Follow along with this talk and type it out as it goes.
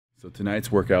So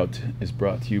tonight's workout is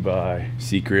brought to you by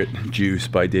Secret Juice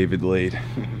by David Lade.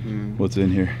 What's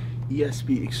in here?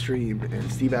 ESP Extreme,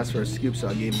 and Steve asked for a scoop, so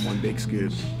I gave him one big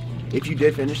scoop. If you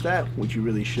did finish that, which you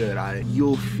really should,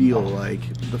 you'll feel like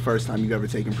the first time you've ever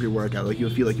taken pre-workout. Like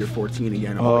you'll feel like you're 14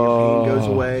 again. All your pain goes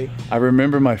away. I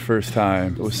remember my first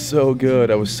time. It was so good.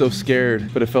 I was so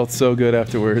scared, but it felt so good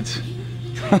afterwards.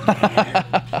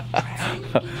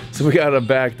 So we got a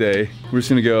back day. We're just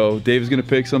gonna go. Dave's gonna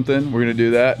pick something. We're gonna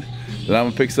do that. Then I'm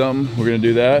gonna pick something. We're gonna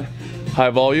do that. High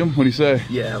volume. What do you say?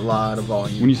 Yeah, a lot of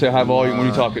volume. When you say high volume, what are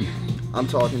you talking? I'm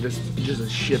talking just a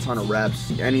shit ton of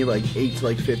reps. Any like 8 to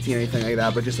like 15, anything like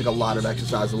that. But just like a lot of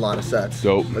exercise, a lot of sets.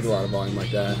 Dope. Like a lot of volume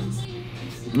like that.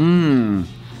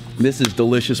 This is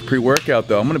delicious pre-workout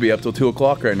though. I'm gonna be up till 2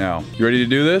 o'clock right now. You ready to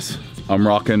do this? I'm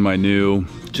rocking my new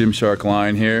Gymshark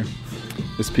line here.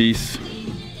 This piece,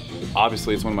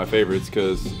 obviously it's one of my favorites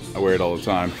because I wear it all the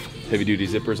time. Heavy duty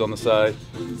zippers on the side,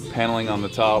 paneling on the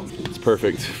top. It's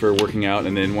perfect for working out,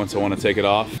 and then once I want to take it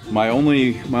off. My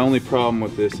only problem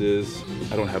with this is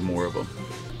I don't have more of them.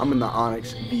 I'm in the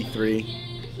Onyx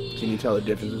V3. Can you tell the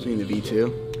difference between the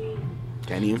V2?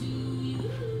 Can you?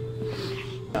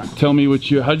 Tell me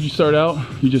how did you start out?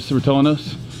 You just were telling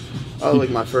us? Oh,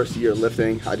 like my first year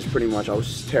lifting, I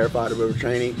was terrified of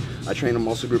overtraining. I trained a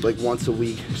muscle group like once a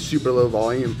week, super low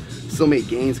volume. Still made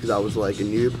gains because I was like a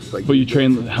noob. Like, but you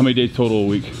train how many days total a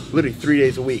week? Literally 3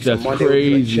 days a week. That's so Monday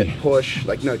crazy. would be like push,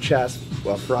 like no chest.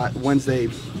 Well, Wednesday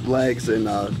legs and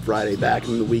Friday back,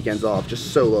 and the weekends off.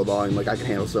 Just so low volume, like I can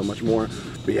handle so much more.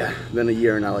 But yeah, then a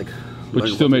year and I like. But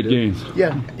you still made gains.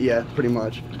 Yeah, pretty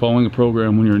much. Following a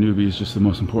program when you're a newbie is just the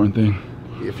most important thing.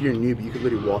 If you're a newbie, you could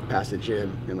literally walk past the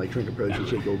gym and like drink a protein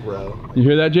shake, you'll grow. You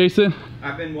hear that, Jason?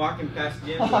 I've been walking past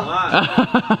gyms a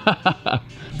lot.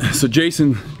 So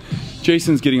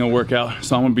Jason's getting a workout,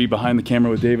 so I'm gonna be behind the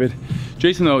camera with David.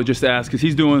 Jason though just asked, cause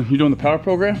you're doing the power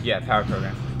program? Yeah, power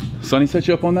program. Sonny set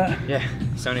you up on that? Yeah,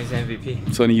 Sonny's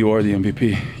MVP. Sonny, you are the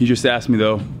MVP. You just asked me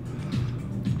though.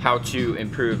 How to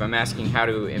improve, I'm asking how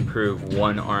to improve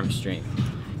one arm strength.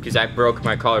 Because I broke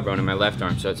my collarbone in my left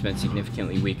arm, so it's been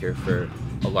significantly weaker for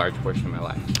a large portion of my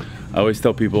life. I always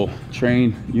tell people,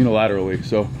 train unilaterally.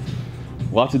 So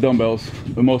lots of dumbbells,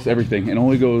 the most everything, and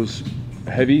only goes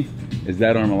heavy as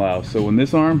that arm allows. So when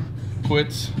this arm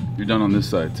quits, you're done on this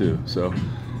side too. So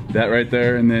that right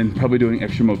there, and then probably doing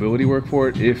extra mobility work for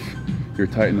it if you're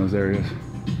tight in those areas.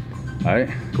 All right?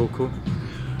 Cool.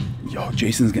 Yo,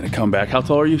 Jason's gonna come back. How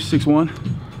tall are you, 6'1"?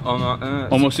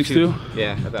 Almost 6'2"?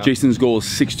 Yeah, about. Jason's goal is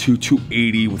 6'2",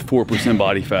 280 with 4%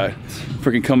 body fat.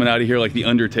 Freaking coming out of here like the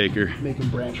Undertaker. Making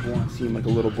branch one seem like a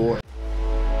little boy.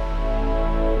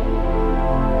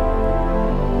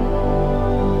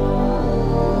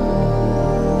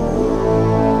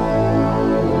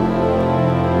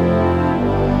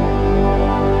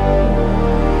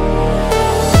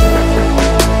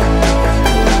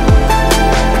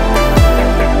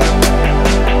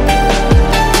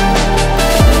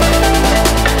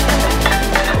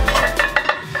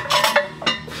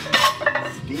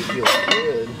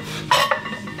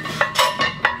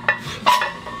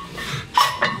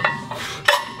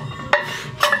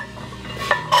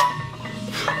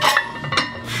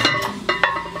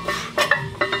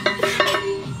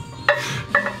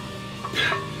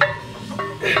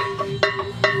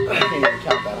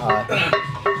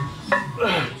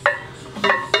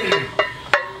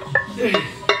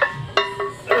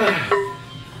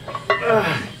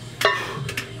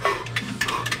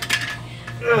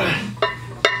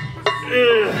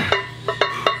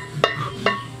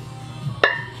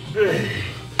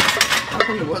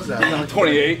 How many was that?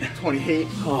 28. 28.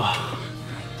 Oh,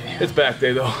 damn. It's back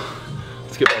day though.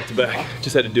 Let's get back to back.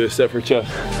 Just had to do a set for chest.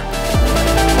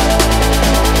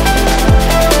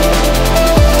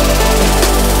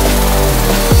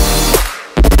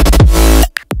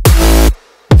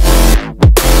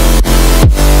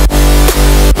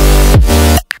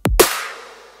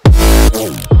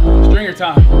 Stringer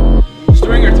time.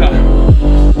 Stringer time.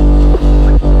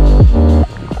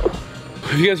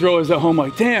 If you guys are always at home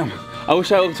like, damn, I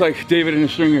wish I looked like David in a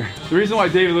stringer. The reason why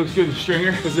David looks good in a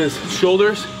stringer is his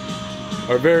shoulders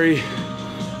are very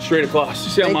straight across. You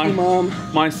see how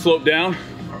mine's sloped down?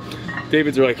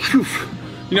 David's are like, whew.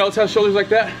 You know else has shoulders like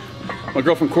that? My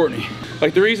girlfriend Courtney.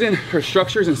 Like the reason her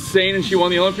structure is insane and she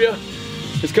won the Olympia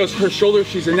is because her shoulders,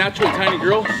 she's a naturally tiny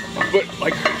girl, but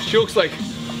like she looks like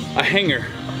a hanger.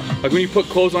 Like when you put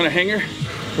clothes on a hanger,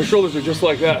 her shoulders are just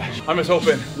like that. I'm just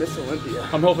hoping. Miss Olympia.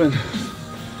 I'm hoping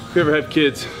if you ever have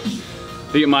kids,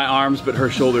 they get my arms but her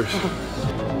shoulders.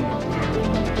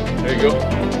 There you go.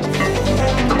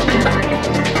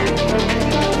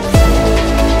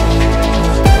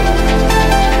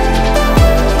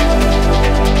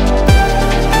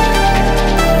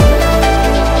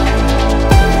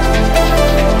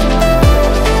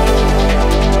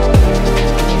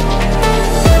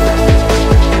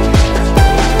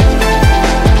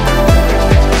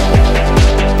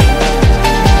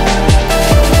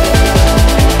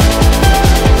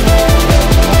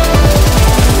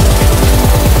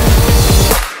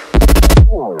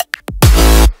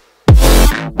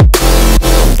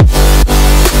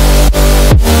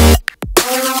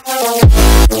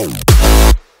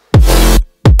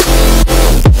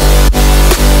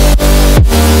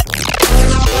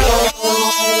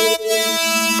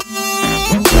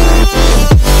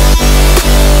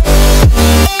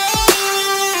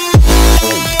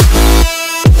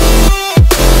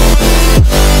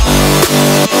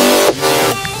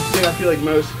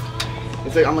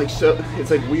 it's like, I'm like, so, it's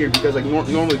like weird because like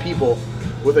normally people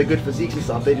with like good physiques and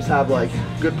stuff, they just have like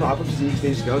good proper physiques, they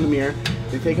just go in the mirror,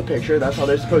 they take a picture, that's how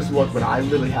they're supposed to look, but I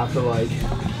literally have to like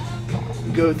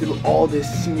go through all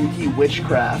this sneaky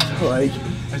witchcraft. Like,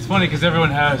 it's funny because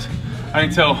everyone has, I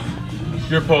can tell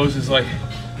your pose is like,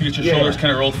 you get your shoulders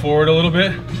kind of rolled forward a little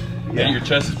bit, and your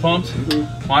chest is pumped.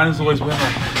 Mine has always been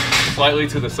like slightly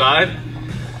to the side,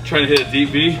 trying to hit a deep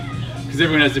V, because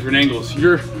everyone has different angles.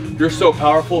 You're so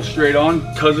powerful straight on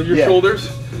because of your shoulders.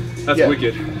 That's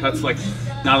wicked. That's like,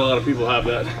 not a lot of people have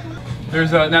that.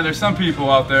 Now there's some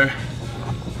people out there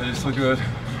that just look good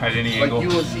at any angle. Like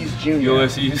Ulysses Jr.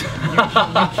 Ulysses. you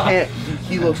can't,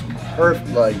 he looks perfect,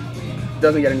 like,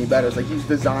 doesn't get any better. It's like he's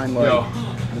designed like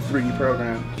the 3D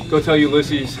program. Go tell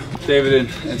Ulysses, David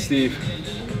and Steve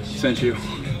sent you.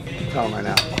 Tell him right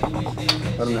now.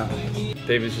 Let him know.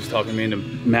 David's just talking me into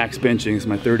max benching. It's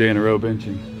my 3rd day in a row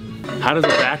benching. How does a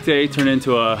back day turn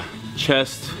into a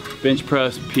chest bench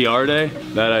press PR day?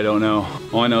 That I don't know.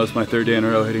 All I know is my 3rd day in a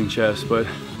row hitting chest, but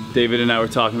David and I were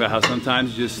talking about how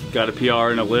sometimes you just got a PR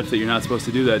and a lift that you're not supposed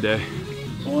to do that day.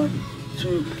 1,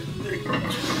 2, 3.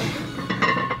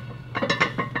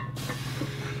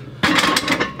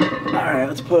 All right,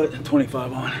 let's put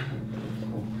 25 on.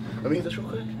 Let me hit this real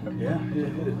quick. Yeah, hit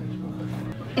it.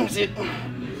 That's it.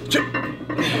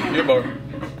 Your bar.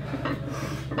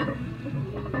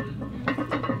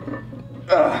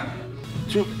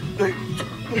 2, 3.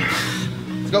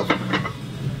 Let's go.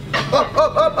 Up, up,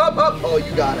 up, up, up. Oh,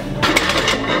 you got it. You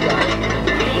got it.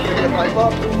 Pick the pipe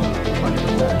up.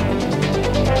 100%.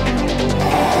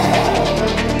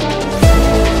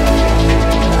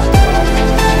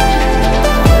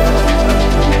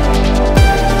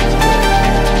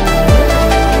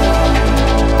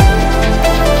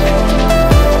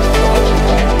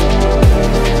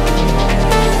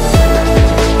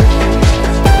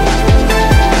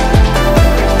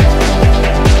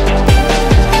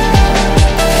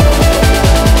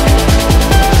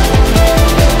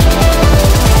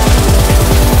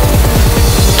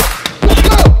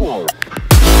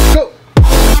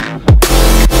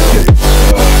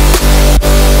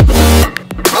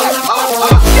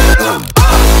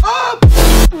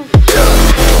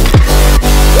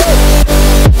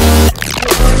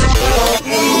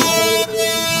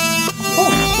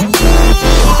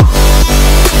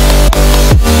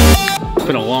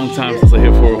 Time since I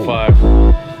hit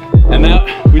 405, and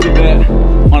that we did that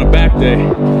on a back day.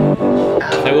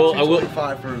 I will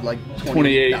 25 for like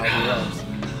 28. reps.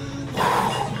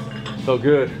 Felt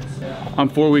good. I'm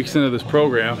 4 weeks into this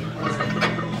program,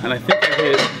 and I think I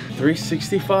hit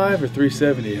 365 or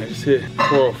 370. I just hit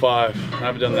 405. I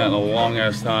haven't done that in a long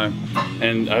ass time,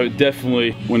 and I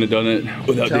definitely wouldn't have done it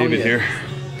without David here.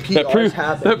 That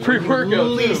pre-workout.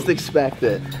 Least expect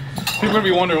it. People are gonna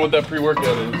be wondering what that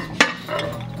pre-workout is.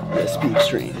 Speed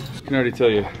stream. I can already tell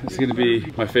you, this is gonna be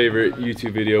my favorite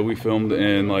YouTube video we filmed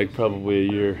in like probably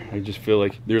a year. I just feel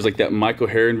like there's like that Michael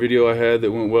Heron video I had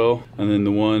that went well, and then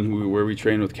the one where we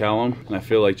trained with Callum, and I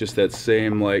feel like just that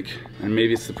same like, and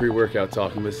maybe it's the pre-workout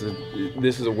talking, but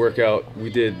this is a workout we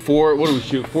did 4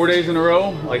 days in a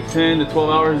row, like 10 to 12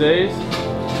 hour days,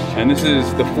 and this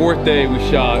is the 4th day we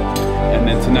shot, and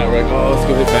then tonight we're like, oh, let's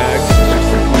go hit bags.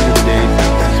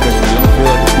 Especially we don't feel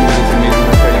like it's gonna be this amazing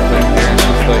workout you put in here, and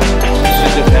it's like, this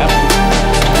shit just happened.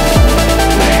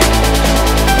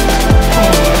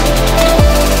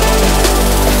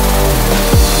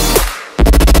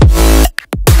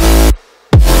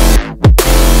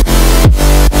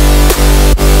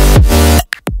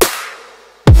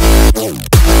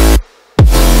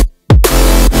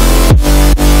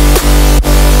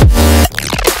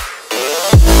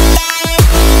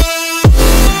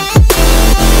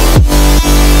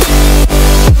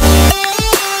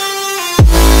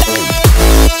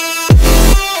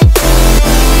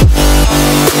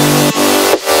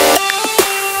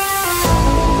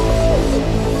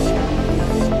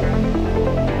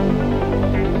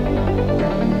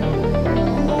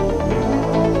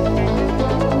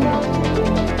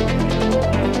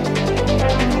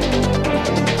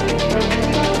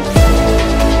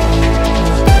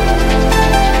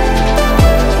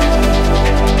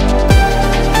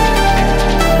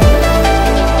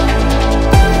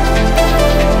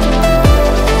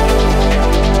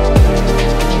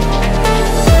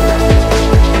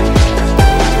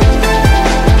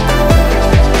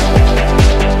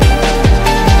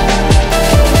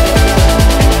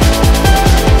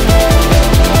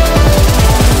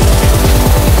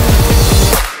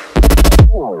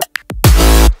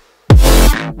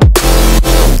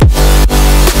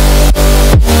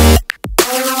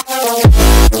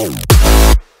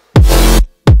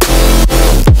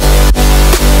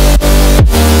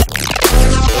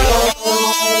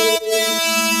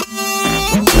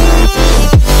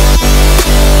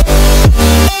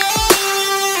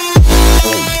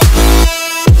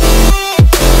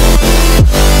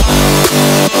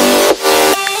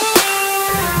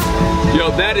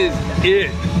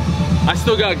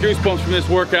 got goosebumps from this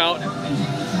workout.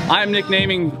 I'm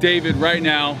nicknaming David right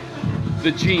now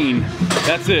the Gene.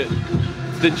 That's it,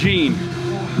 the Gene.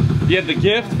 You had the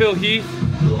gift, Phil Heath.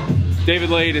 David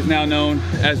Lade is now known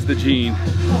as the Gene,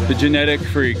 the genetic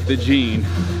freak, the Gene.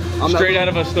 Straight out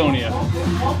of Estonia.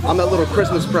 I'm that little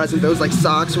Christmas present, those like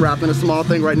socks wrapped in a small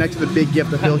thing right next to the big gift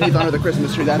that Phil Heath under the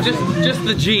Christmas tree. That's just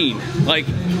the Gene. Like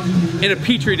in a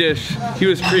petri dish, he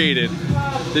was created.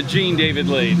 The Gene David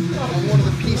Lade. One of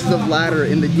the pieces of ladder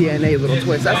in the DNA, little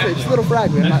twist. That's it, just a little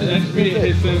fragment. That's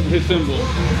his symbol.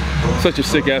 Such a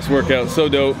sick ass workout, so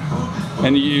dope.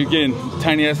 And you, again,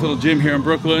 tiny ass little gym here in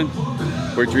Brooklyn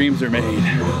where dreams are made.